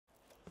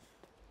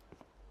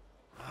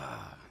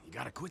You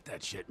gotta quit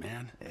that shit,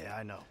 man. Yeah,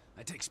 I know.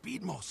 I take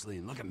speed mostly,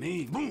 and look at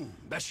me. Boom!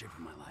 Best shape of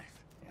my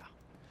life. Yeah.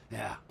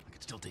 Yeah, I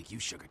could still take you,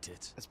 sugar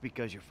tits. That's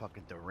because you're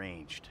fucking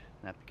deranged,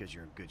 not because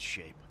you're in good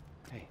shape.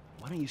 Hey,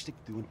 why don't you stick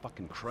to doing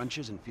fucking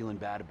crunches and feeling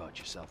bad about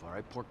yourself, all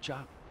right, pork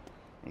chop?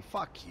 Hey,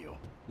 fuck you.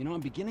 You know,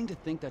 I'm beginning to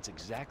think that's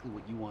exactly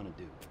what you want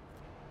to do.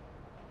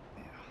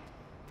 Yeah.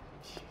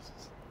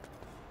 Jesus.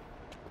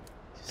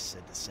 Just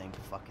said the same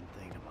fucking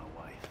thing to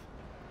my wife.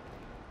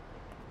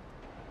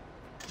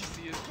 You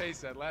see his face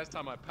that last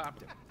time I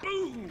popped it.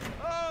 Boom!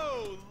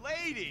 Oh,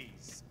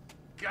 ladies!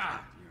 God,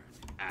 you're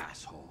an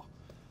asshole.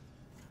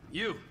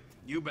 You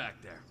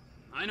back there.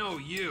 I know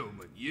you,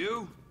 but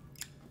you?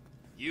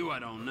 You I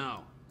don't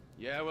know.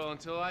 Yeah, well,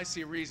 until I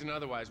see reason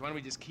otherwise, why don't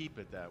we just keep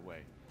it that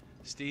way?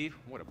 Steve,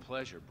 what a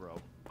pleasure, bro.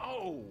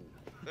 Oh!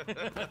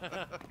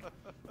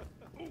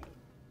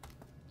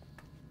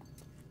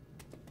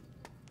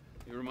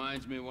 He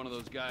reminds me of one of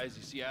those guys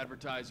you see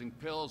advertising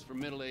pills for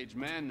middle-aged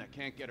men that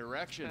can't get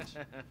erections.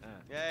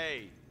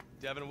 Hey,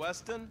 Devin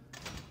Weston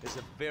is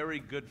a very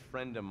good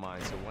friend of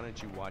mine, so why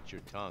don't you watch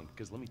your tongue?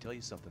 Because let me tell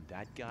you something,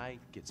 that guy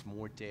gets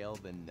more tail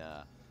than,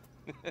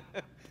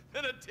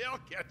 than a tail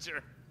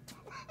catcher.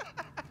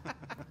 I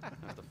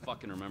have to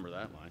fucking remember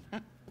that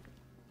line.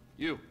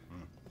 You.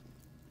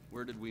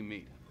 Where did we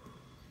meet?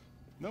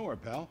 Nowhere,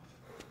 pal.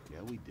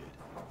 Yeah, we did.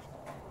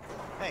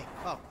 Hey,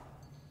 Pop,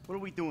 what are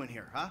we doing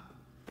here, huh?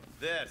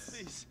 This.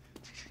 Please,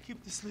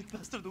 keep this slick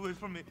bastard away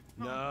from me.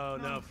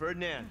 No,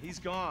 Ferdinand, he's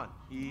gone.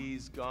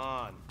 He's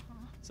gone.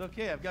 It's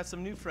okay, I've got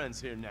some new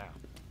friends here now.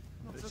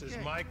 This is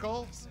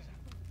Michael,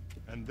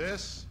 and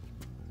this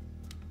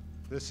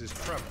is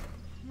Trevor.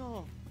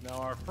 No. Now,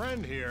 our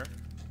friend here,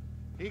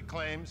 he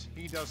claims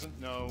he doesn't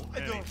know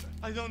anything.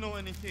 I don't know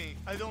anything.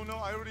 I don't know.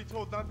 I already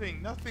told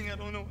nothing. Nothing. I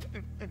don't know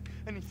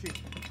anything.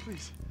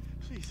 Please,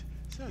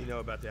 sir. You know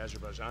about the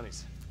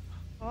Azerbaijanis.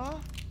 Huh?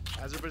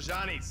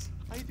 Azerbaijanis.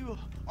 I do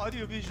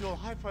audiovisual,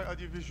 hi-fi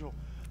audiovisual.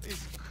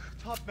 It's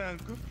top man,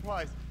 good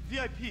price,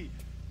 VIP.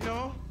 You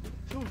know?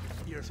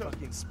 You're a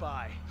fucking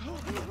spy.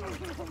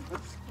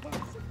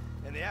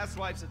 And the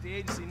asswipes at the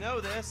agency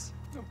know this.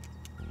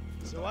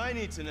 So I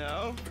need to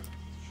know,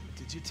 what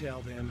did you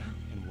tell them,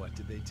 and what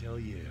did they tell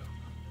you?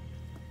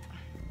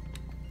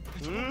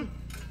 I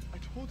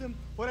told them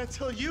what I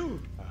tell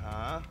you.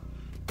 Uh-huh.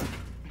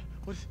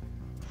 What?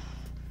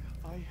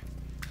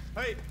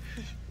 Hey!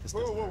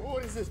 Whoa,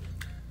 what is this?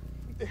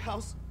 The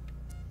house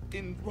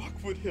in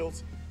Rockwood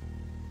Hills.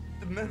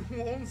 The man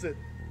who owns it.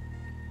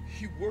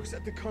 He works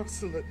at the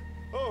consulate.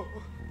 Oh,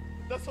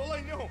 that's all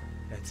I know.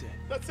 That's it.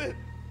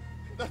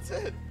 That's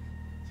it.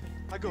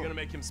 I go. You're gonna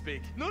make him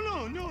speak. No.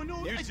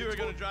 You two are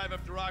gonna drive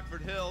up to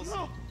Rockford Hills.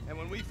 No. And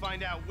when we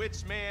find out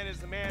which man is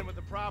the man with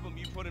the problem,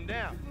 you put him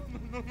down.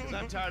 No. Because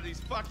I'm tired of these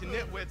fucking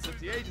nitwits at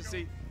the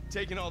agency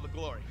taking all the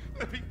glory.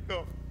 Let me go.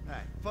 All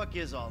right, fuck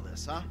is all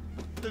this, huh?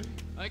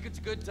 I think it's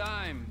a good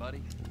time,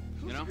 buddy.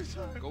 You know?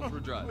 Go for a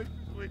drive.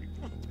 Wait.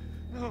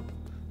 No.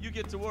 You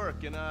get to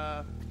work, and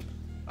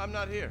I'm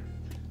not here.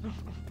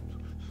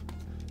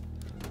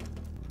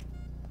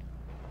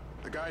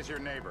 The guy's your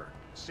neighbor.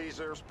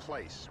 Caesar's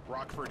Place,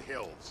 Rockford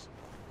Hills.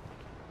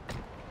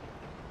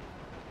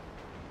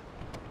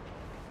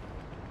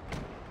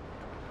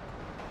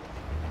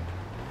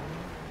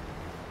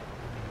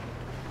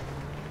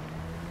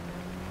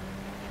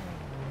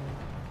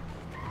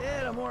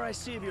 Yeah, the more I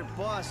see of your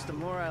boss, the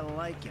more I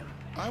like him.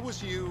 If I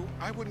was you,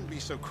 I wouldn't be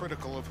so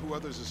critical of who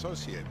others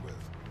associate with.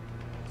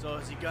 So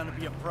is he gonna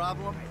be a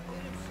problem?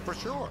 For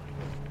sure.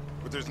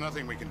 But there's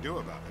nothing we can do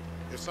about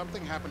it. If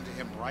something happened to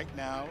him right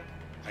now,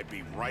 I'd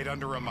be right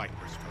under a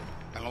microscope.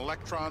 An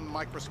electron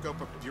microscope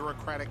of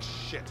bureaucratic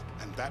shit.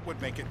 And that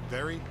would make it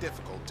very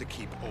difficult to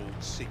keep old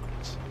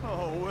secrets.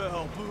 Oh,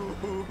 well,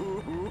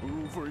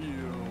 boo-hoo-hoo-hoo for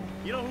you.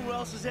 You know who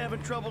else is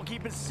having trouble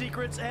keeping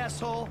secrets,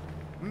 asshole?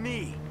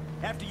 Me.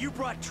 After you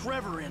brought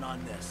Trevor in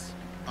on this.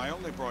 I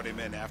only brought him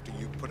in after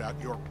you put out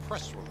your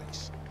press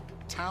release.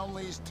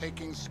 Townley's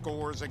taking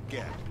scores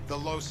again. The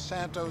Los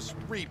Santos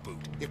reboot.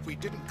 If we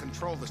didn't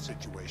control the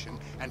situation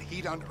and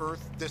he'd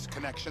unearthed this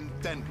connection,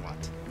 then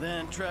what?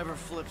 Then Trevor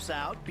flips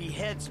out,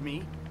 beheads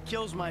me,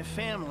 kills my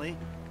family,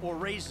 or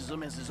raises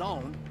them as his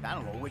own. I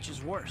don't know which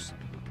is worse.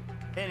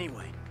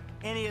 Anyway,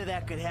 any of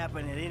that could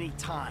happen at any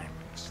time.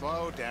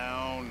 Slow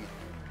down.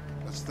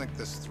 Let's think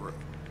this through.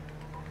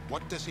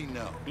 What does he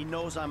know? He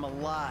knows I'm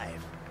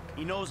alive.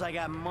 He knows I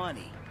got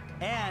money.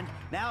 And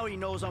now he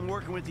knows I'm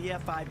working with the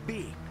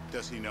FIB.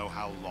 Does he know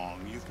how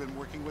long you've been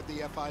working with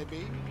the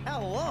FIB?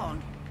 How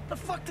long? The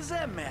fuck does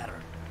that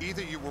matter?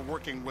 Either you were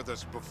working with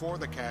us before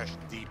the Cash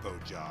Depot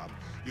job,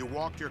 you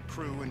walked your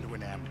crew into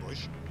an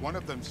ambush, one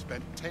of them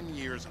spent 10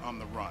 years on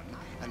the run,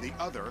 and the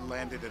other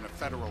landed in a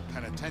federal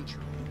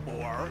penitentiary.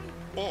 Or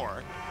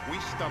we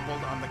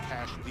stumbled on the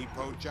Cash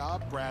Depot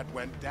job, Brad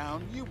went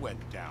down, you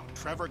went down.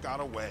 Trevor got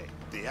away.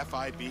 The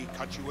FIB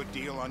cut you a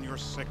deal on your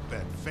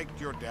sickbed,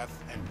 faked your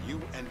death, and you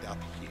end up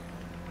here.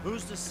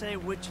 Who's to say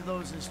which of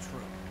those is true?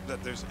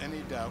 That there's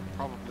any doubt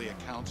probably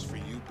accounts for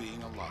you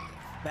being alive.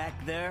 Back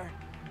there,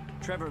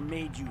 Trevor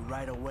made you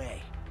right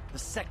away. the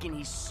second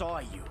he saw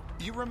you.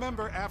 You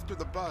remember after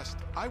the bust,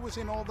 I was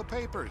in all the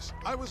papers.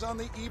 I was on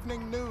the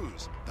evening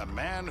news. The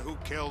man who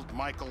killed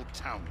Michael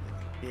Townley.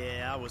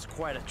 Yeah, I was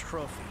quite a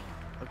trophy.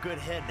 A good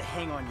head to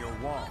hang on your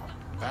wall.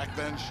 Back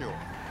then, sure.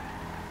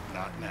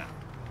 Not now.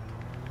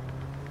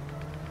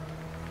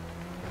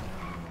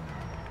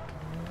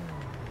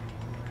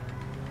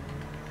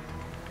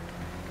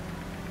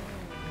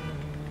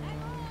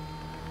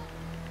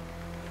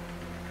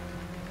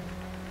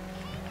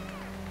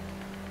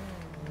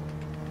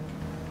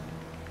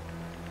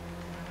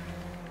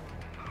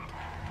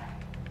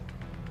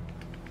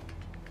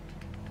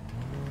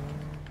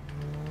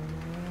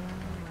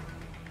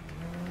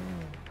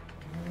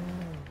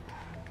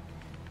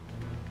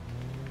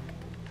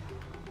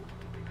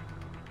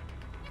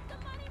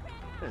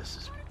 This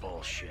is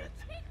bullshit.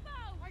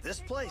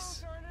 This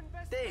place?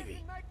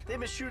 Davey, they've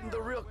been shooting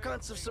the real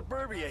cunts of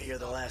suburbia here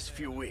the last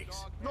few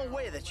weeks. No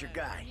way that's your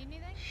guy.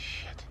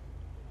 Shit.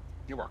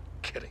 You are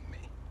kidding me.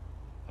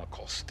 I'll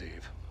call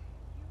Steve.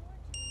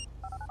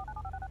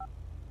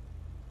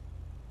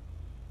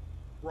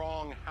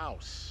 Wrong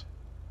house.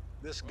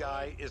 This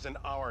guy isn't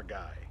our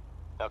guy.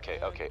 Okay.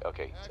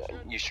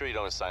 You sure you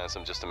don't silence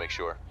him just to make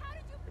sure?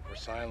 If we're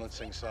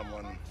silencing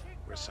someone,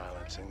 we're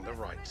silencing the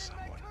right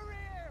someone.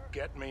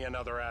 Get me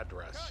another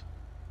address.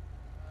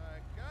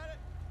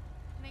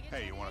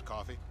 Hey, you want a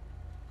coffee?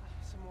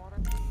 Some water?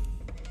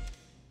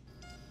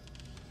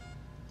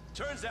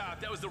 Turns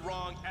out that was the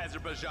wrong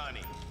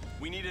Azerbaijani.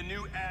 We need a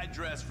new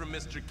address from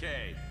Mr.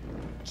 K.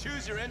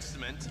 Choose your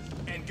instrument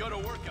and go to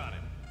work on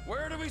it.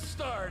 Where do we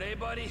start, eh,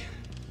 buddy?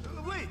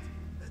 Wait!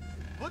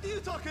 What are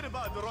you talking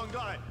about, the wrong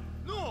guy?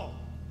 No!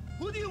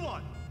 Who do you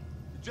want?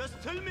 Just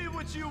tell me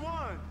what you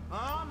want.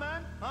 Huh,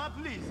 man? Huh,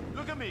 please.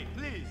 Look at me,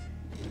 please.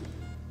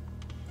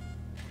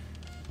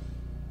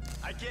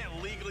 I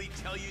can't legally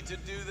tell you to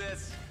do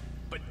this,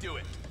 but do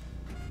it.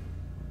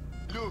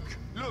 Look!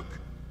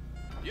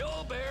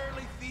 You'll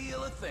barely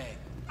feel a thing.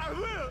 I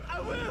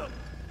will!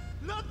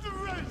 Not the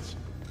wrench!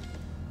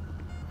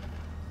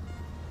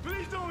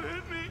 Please don't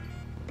hit me!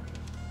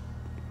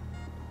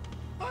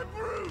 I'm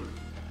bruised!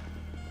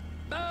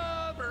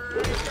 The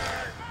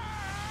breaker!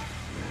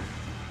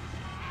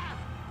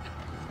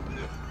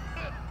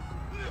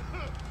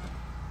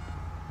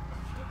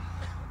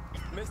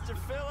 Mr.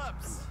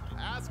 Phillips,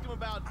 ask him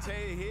about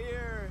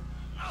Tahir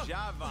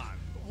Javan.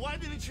 Why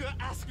didn't you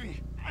ask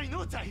me? I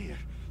know Tahir.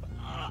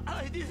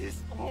 I did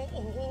his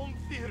home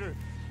theater.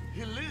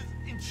 He lives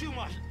in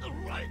Chumash,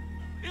 right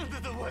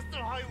into the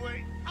Western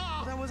Highway.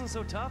 Well, that wasn't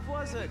so tough,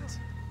 was it?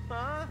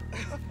 Huh?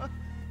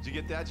 Did you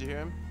get that? Did you hear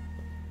him?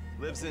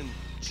 Lives in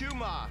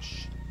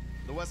Chumash,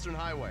 the Western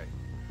Highway.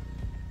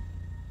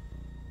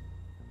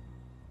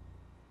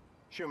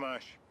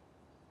 Shumash,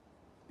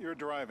 you're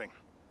driving.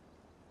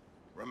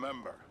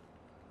 Remember,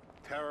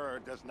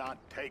 terror does not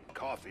take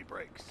coffee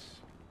breaks.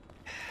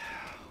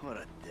 What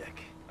a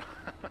dick.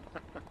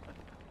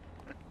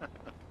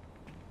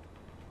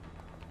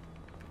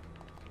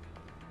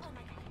 Oh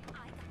my god,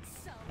 I got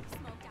so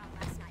smoked out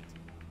last night.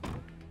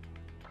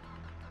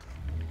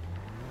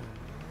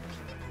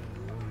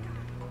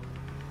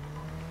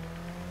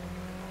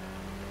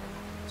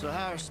 So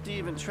how are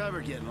Steve and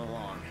Trevor getting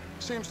along?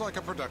 Seems like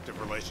a productive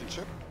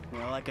relationship.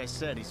 Well, like I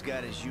said, he's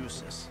got his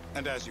uses.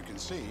 And as you can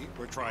see,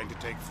 we're trying to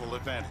take full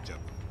advantage of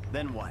it.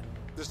 Then what?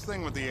 This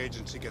thing with the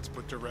agency gets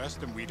put to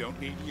rest and we don't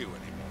need you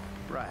anymore.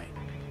 Right.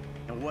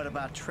 And what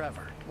about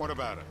Trevor? What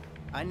about it?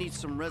 I need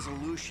some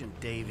resolution,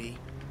 Davey.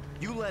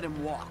 You let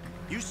him walk.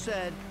 You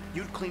said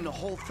you'd clean the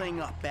whole thing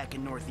up back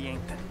in North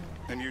Yankton.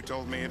 And you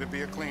told me it'd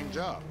be a clean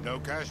job, no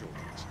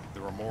casualties.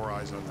 There were more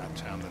eyes on that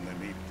town than there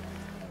needed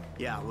to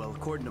be. Yeah, well,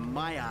 according to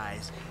my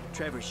eyes,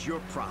 Trevor's your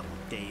problem,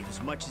 Dave,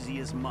 as much as he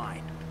is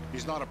mine.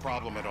 He's not a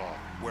problem at all.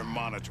 We're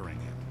monitoring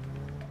him.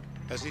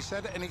 Has he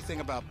said anything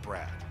about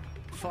Brad?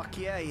 Fuck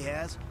yeah, he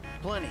has.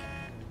 Plenty.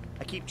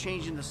 I keep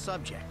changing the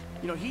subject.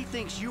 You know, he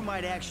thinks you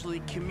might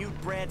actually commute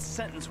Brad's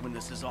sentence when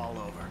this is all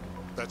over.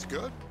 That's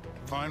good.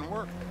 Fine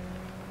work.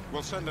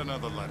 We'll send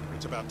another letter.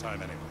 It's about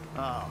time anyway.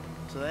 Oh,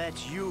 so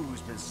that's you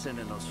who's been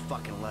sending those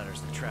fucking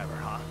letters to Trevor,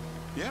 huh?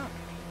 Yeah.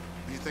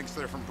 He thinks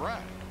they're from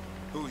Brad,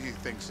 who he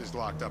thinks is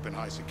locked up in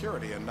high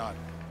security and not,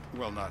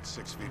 well, not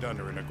 6 feet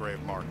under in a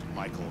grave marked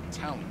Michael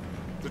Townley.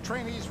 The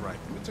trainees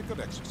write them. It's a good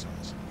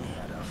exercise.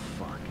 Yeah, the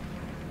fuck.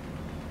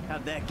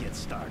 How'd that get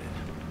started?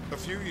 A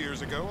few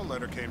years ago, a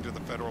letter came to the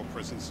federal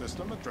prison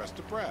system addressed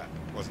to Brad.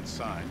 Wasn't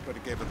signed, but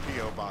it gave a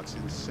P.O. box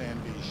in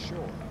Sandy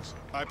Shores.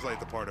 I played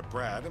the part of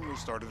Brad, and we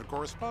started a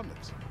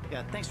correspondence.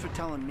 Yeah, thanks for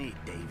telling me,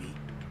 Davey.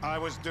 I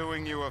was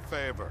doing you a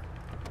favor.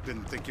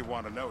 Didn't think you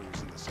want to know he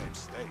was in the same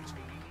state.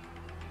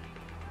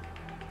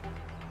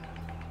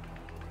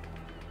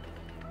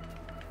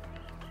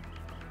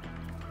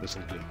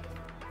 This'll do.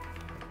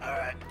 All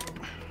right.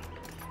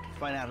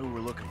 Find out who we're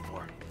looking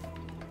for.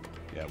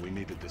 Yeah, we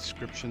need a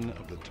description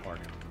of the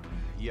target.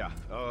 Yeah,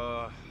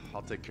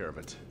 I'll take care of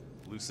it.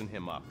 Loosen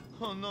him up.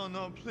 Oh,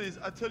 no, please.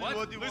 I tell What? you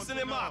what you Loosen want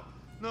to him know. up.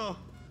 No,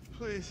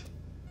 please.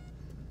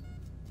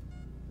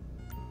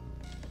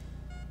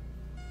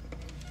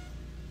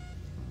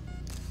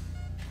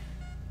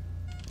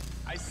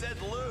 I said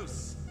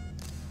loose.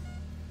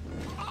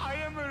 I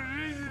am a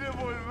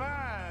reasonable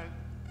man.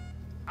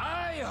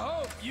 I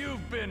hope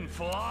you've been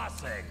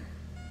flossing.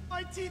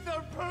 My teeth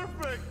are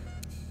perfect.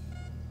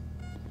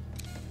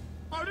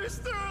 Are they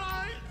still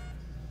alive?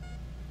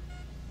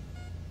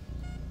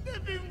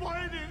 They've been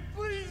whining.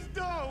 Please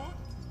don't.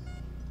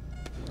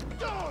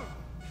 Don't.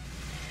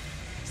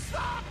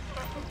 Stop.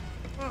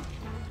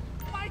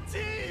 My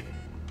teeth.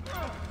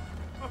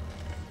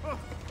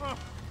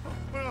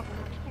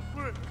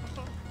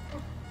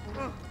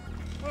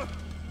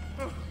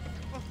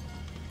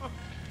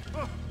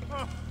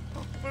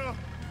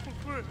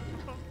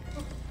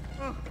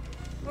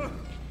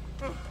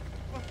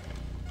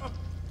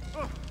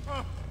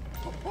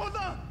 Hold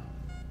on.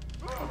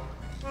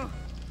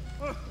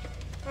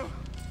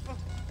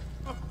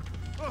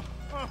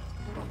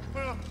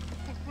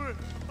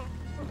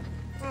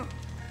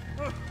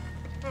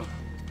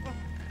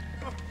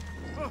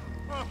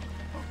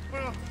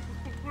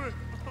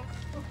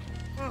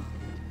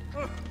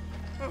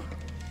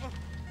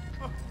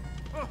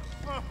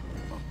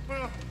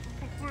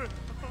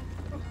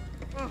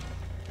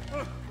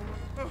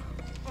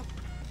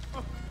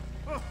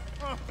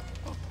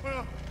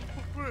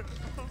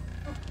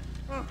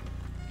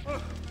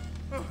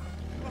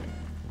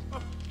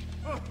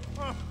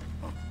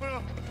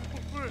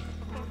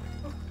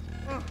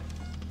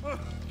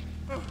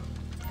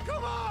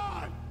 Come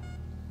on!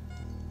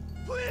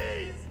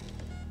 Please!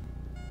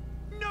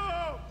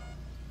 No!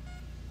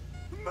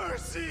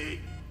 Mercy!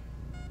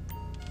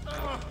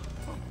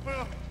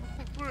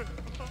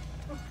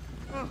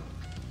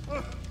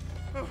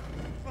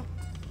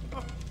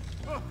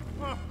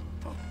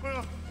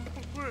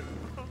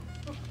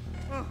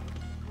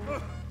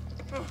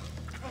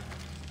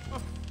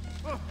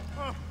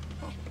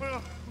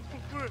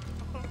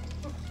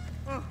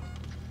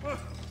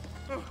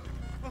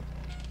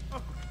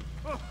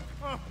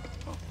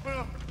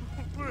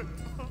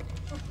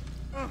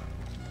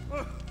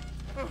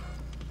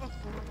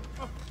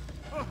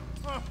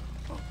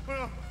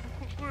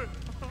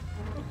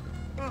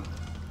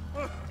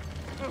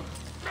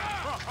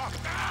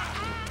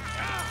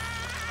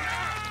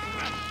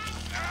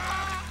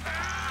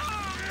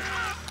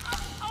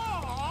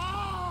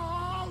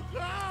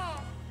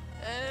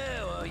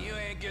 Well, you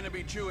ain't gonna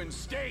be chewing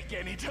steak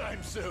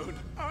anytime soon.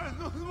 I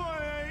just want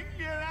to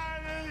get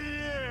out of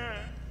here!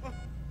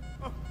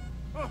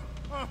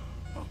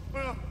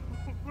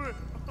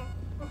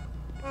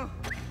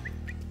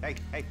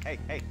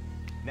 Hey.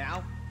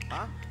 Now?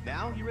 Huh?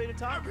 Now? You ready to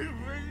talk? I've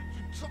been ready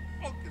to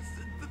talk since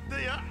the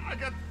day I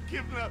got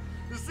kidnapped.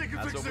 The second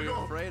That's weeks what we ago.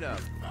 were afraid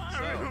of.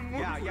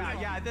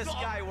 Yeah. This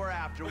guy we're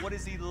after, what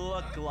does he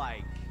look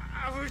like?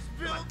 I was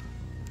built.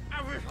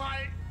 I was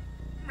like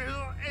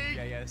middle-aged.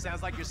 Yeah. It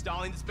sounds like you're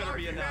stalling. This better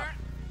be Dark enough. hair.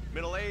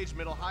 Middle age,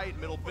 middle height,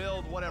 middle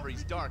build, whatever.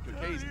 He's dark,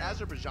 okay? He's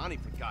Azerbaijani,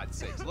 for God's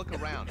sakes. Look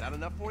around. That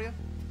enough for you?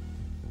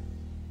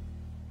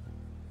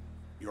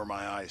 You're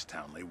my eyes,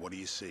 Townley. What do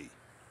you see?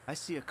 I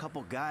see a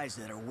couple guys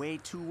that are way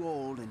too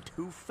old and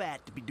too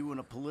fat to be doing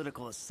a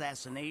political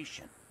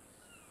assassination.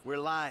 We're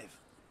live.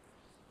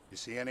 You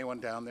see anyone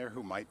down there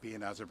who might be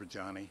an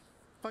Azerbaijani?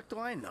 Fuck do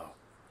I know?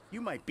 You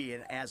might be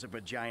an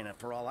Azerbaijani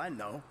for all I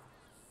know.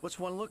 What's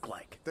one look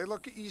like? They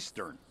look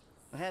Eastern.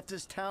 Half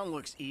this town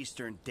looks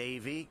Eastern,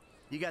 Davy.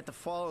 You got the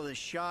fall of the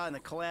Shah and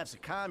the collapse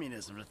of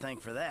communism to thank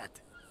for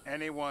that.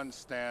 Anyone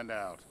stand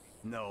out?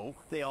 No,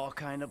 they all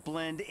kind of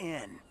blend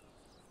in.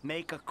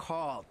 Make a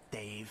call,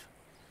 Dave.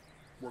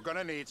 We're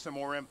gonna need some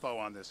more info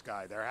on this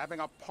guy. They're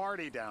having a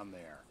party down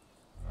there.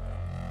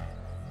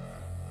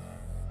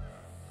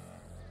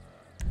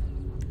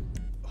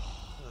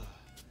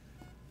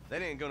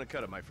 That ain't gonna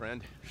cut it, my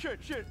friend. Shit.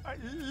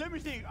 Let me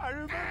think. I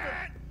remember.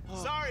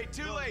 Sorry,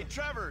 too late.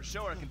 Trevor,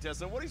 show our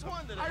contestant what he's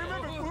wanted today. I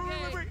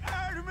remember. Wait.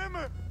 I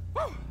remember.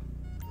 Woo!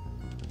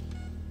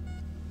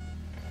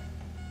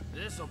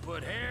 This'll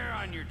put hair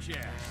on your chest.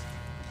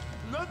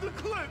 Not the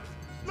clips.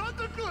 Not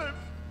the clips.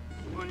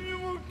 Or you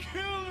will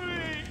kill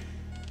me.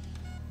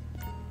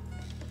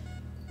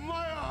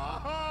 My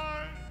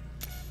heart.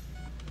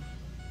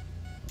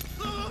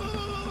 We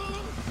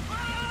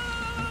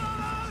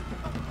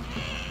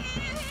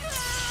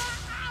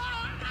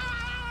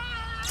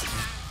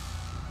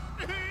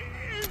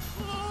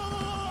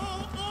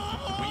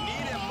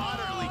need him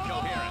moderately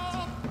coherent.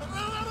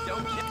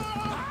 Don't get...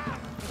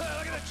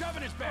 Look at the chub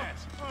in his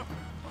pants.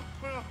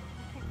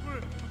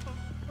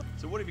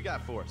 So what have you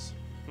got for us?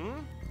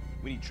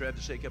 We need Trev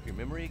to shake up your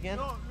memory again?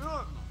 No,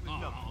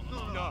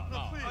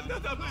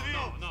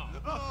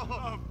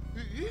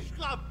 he's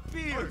got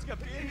beard. Oh, he's got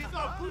beard? He's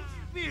got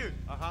Gucci beard.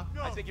 Uh-huh.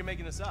 No. I think you're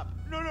making this up.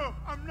 No,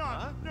 I'm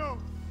not. Huh? No.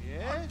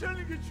 Yeah? I'm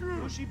telling the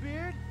truth. Bushy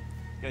beard?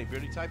 Got any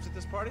beardy types at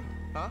this party?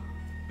 Huh?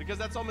 Because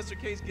that's all Mr.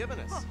 K's given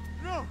us.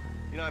 No.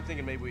 You know, I'm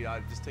thinking maybe we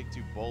ought to just take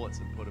 2 bullets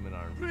and put them in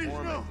our Please,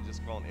 informant no. and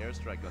just call an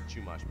airstrike on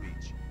Chumash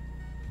Beach.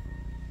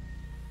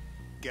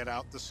 Get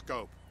out the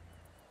scope.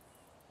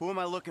 Who am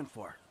I looking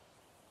for?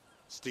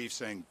 Steve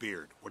saying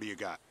beard. What do you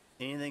got?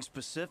 Anything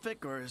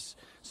specific, or is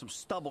some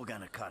stubble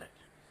gonna cut it?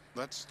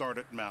 Let's start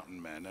at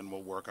Mountain Men, and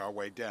we'll work our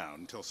way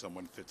down until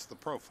someone fits the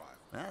profile.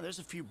 There's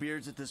a few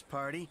beards at this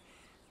party.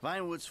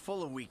 Vinewood's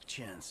full of weak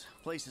chins.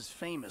 Place is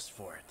famous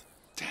for it.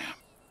 Damn.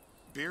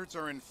 Beards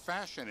are in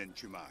fashion in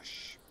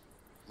Chumash.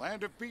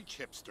 Land of beach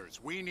hipsters.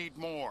 We need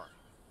more.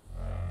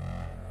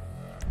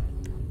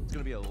 It's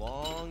gonna be a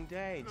long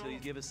day until you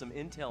give us some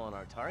intel on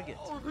our target.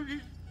 Oh,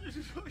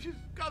 he's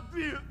got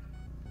beard.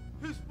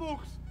 He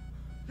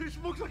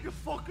smokes like a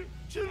fucking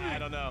chimney. I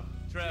don't know.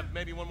 Trev,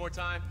 maybe one more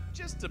time?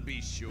 Just to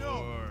be sure.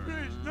 No,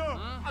 please, no.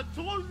 I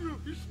told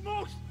you, he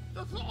smokes.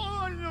 That's all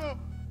I know.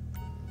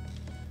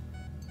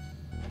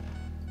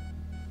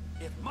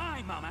 If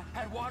my mama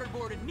had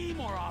waterboarded me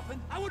more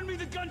often, I wouldn't be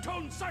the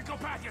gun-toting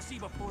psychopath you see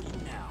before you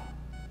now.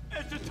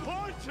 It's a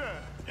torture.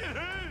 It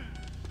is.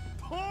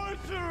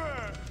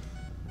 Torturer.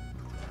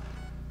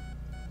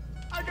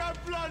 I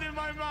got blood in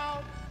my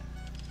mouth.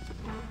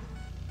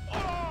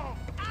 Oh!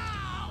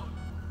 Ow!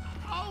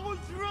 Oh,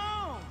 what's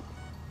wrong?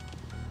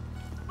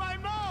 My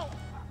mouth!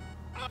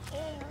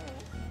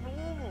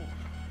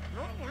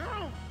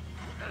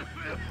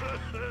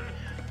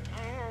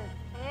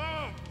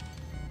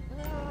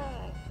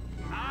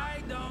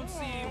 I don't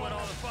see what all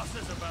the fuss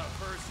is about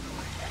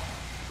personally.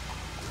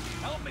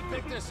 Help me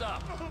pick this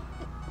up.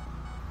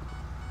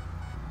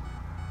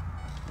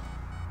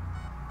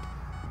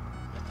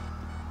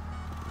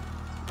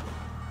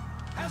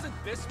 Hasn't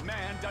this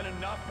man done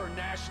enough for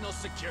national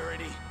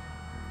security?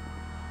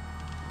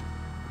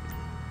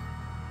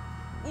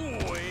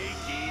 Wakey!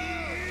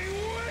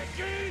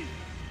 Wakey!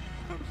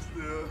 I'm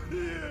still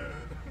here.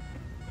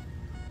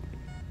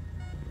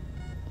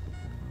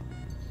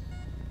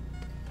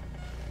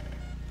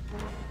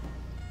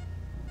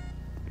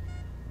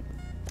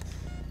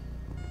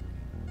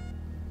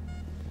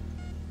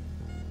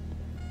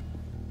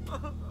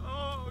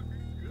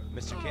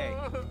 Mr. K.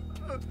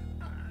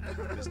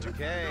 Mr.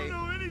 K. I don't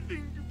know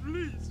anything,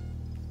 please.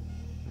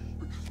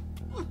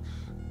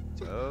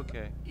 It's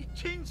okay. He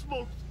chain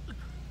smokes.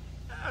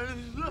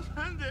 And he's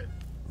left-handed.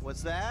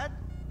 What's that?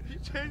 He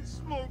chain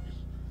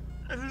smokes.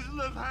 And he's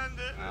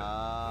left-handed.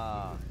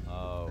 Ah,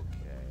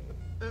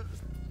 okay.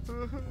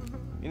 You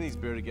know these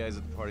bearded guys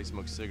at the party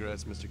smoke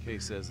cigarettes. Mr. K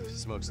says he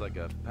smokes like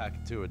a pack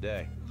of 2 a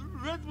day.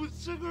 Redwood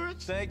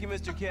cigarettes? Thank you,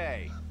 Mr.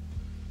 K.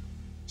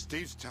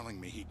 Steve's telling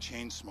me he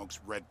chain smokes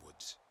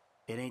redwoods.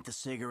 It ain't the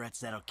cigarettes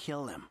that'll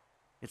kill him.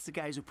 It's the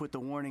guys who put the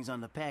warnings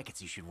on the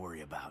packets you should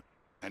worry about.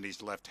 And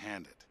he's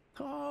left-handed.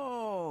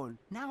 Oh,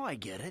 now I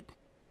get it.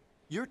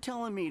 You're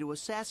telling me to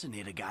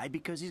assassinate a guy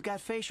because he's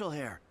got facial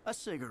hair, a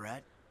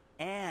cigarette,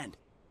 and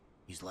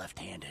he's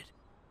left-handed.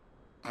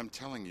 I'm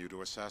telling you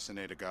to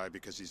assassinate a guy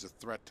because he's a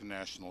threat to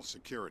national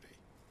security.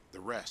 The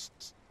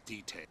rest's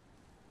detail.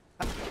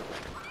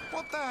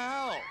 What the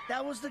hell?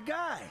 That was the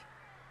guy.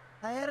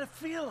 I had a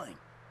feeling.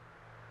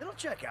 It'll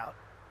check out.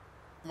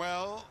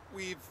 Well,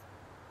 we've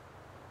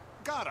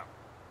got him.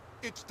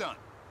 It's done.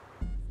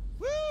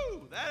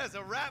 Woo! That is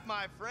a wrap,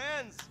 my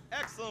friends.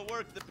 Excellent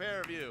work, the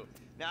pair of you.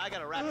 Now, I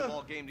got a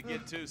racquetball game to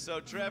get to, so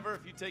Trevor,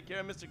 if you take care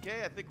of Mr.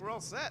 K, I think we're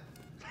all set.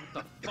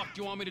 What the fuck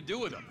do you want me to do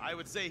with him? I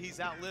would say he's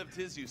outlived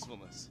his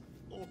usefulness.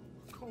 Oh,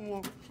 come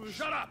on, please.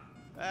 Shut up!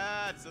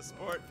 That's a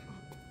sport.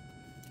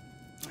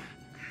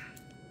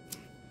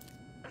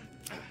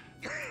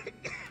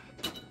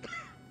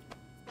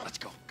 Let's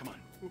go, come on.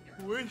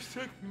 Where he's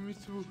taking me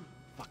to?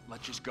 Fuck,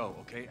 let's just go,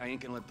 okay? I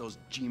ain't gonna let those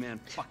G-Man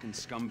fucking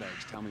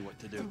scumbags tell me what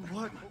to do.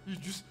 What? You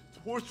just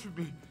tortured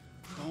me.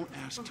 Don't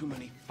ask too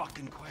many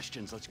fucking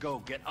questions. Let's go,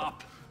 get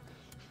up.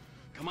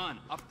 Come on,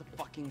 up the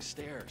fucking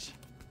stairs.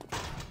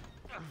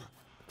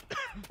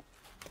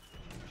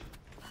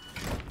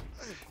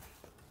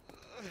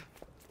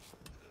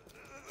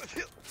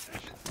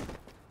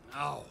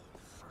 Oh,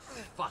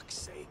 for fuck's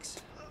sakes.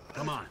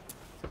 Come on,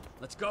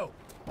 let's go.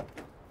 All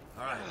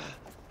right,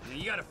 now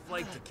you got a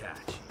flight to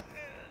catch,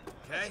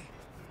 okay?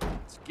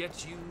 Let's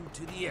get you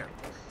to the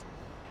airport.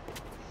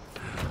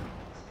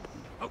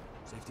 Oh,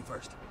 safety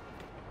first.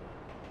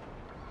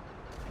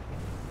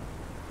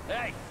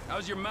 Hey,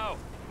 how's your mouth?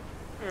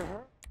 It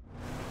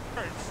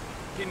hurts.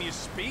 Can you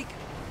speak?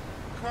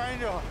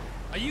 Kinda.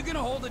 Are you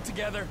gonna hold it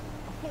together?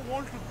 I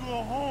want to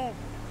go home.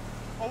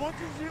 I want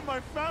to see my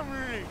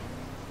family.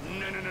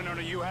 No,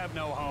 you have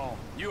no home.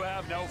 You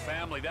have no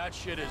family. That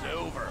shit is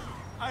over.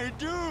 I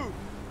do.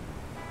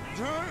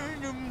 They're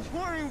in the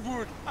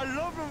Morningwood. I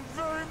love them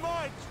very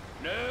much.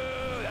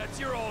 No, that's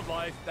your old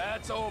life.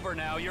 That's over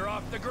now. You're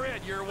off the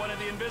grid. You're one of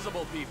the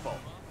invisible people.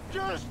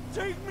 Just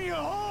take me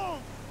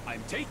home.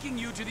 I'm taking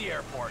you to the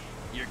airport.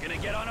 You're gonna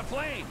get on a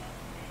plane.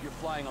 You're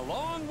flying a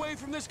long way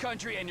from this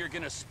country and you're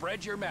gonna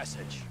spread your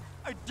message.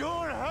 I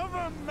don't have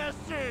a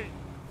message.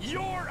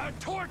 You're a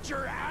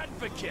torture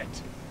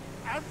advocate.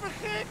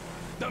 Advocate?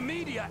 The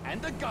media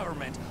and the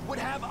government would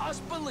have us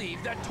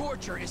believe that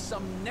torture is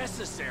some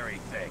necessary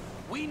thing.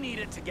 We need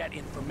it to get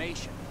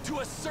information, to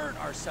assert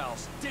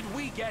ourselves. Did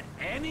we get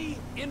any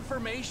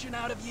information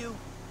out of you?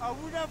 I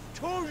would have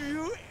told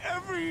you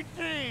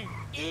everything.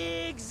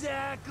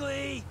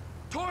 Exactly.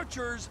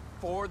 Torture's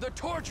for the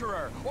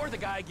torturer, or the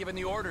guy giving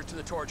the order to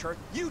the torturer.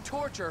 You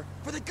torture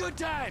for the good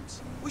times.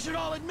 We should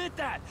all admit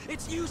that.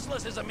 It's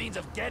useless as a means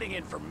of getting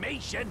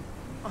information.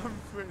 I'm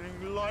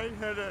feeling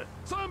lightheaded.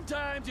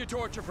 Sometimes you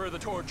torture for the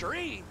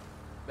torturee,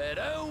 but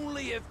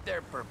only if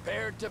they're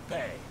prepared to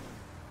pay.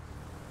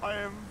 I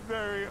am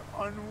very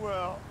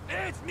unwell.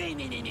 It's me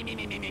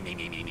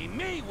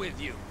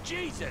with you.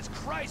 Jesus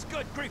Christ,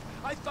 good grief.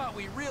 I thought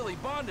we really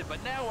bonded,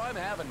 but now I'm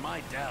having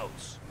my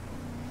doubts.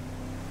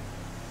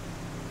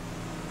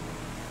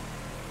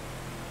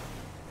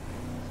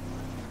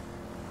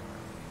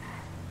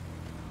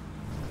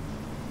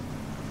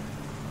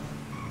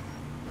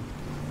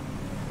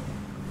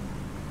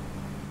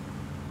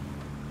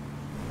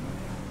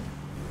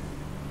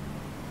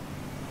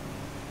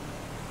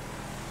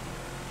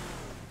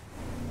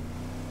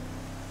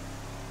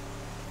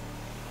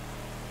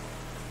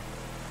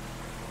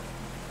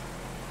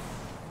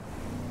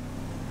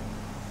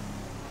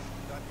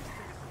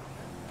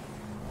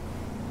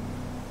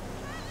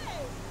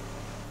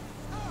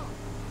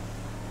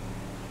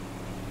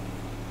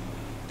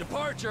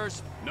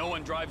 Departures. No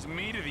one drives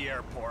me to the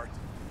airport.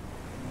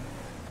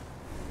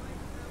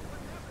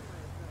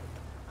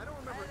 I don't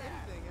remember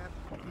anything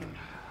after...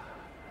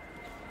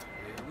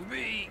 It'll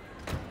be...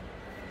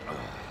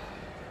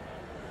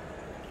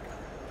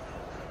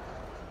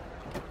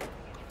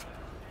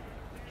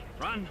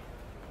 Run.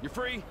 You're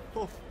free.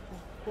 Oh,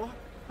 what?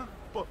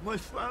 But my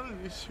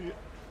family's here.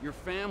 Your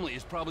family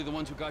is probably the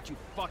ones who got you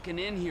fucking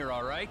in here,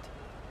 all right?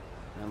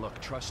 Now look,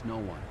 trust no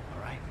one,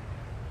 all right?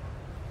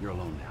 You're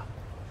alone now.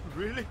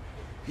 Really?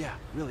 Yeah,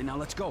 really. Now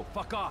let's go.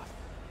 Fuck off.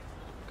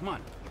 Come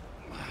on.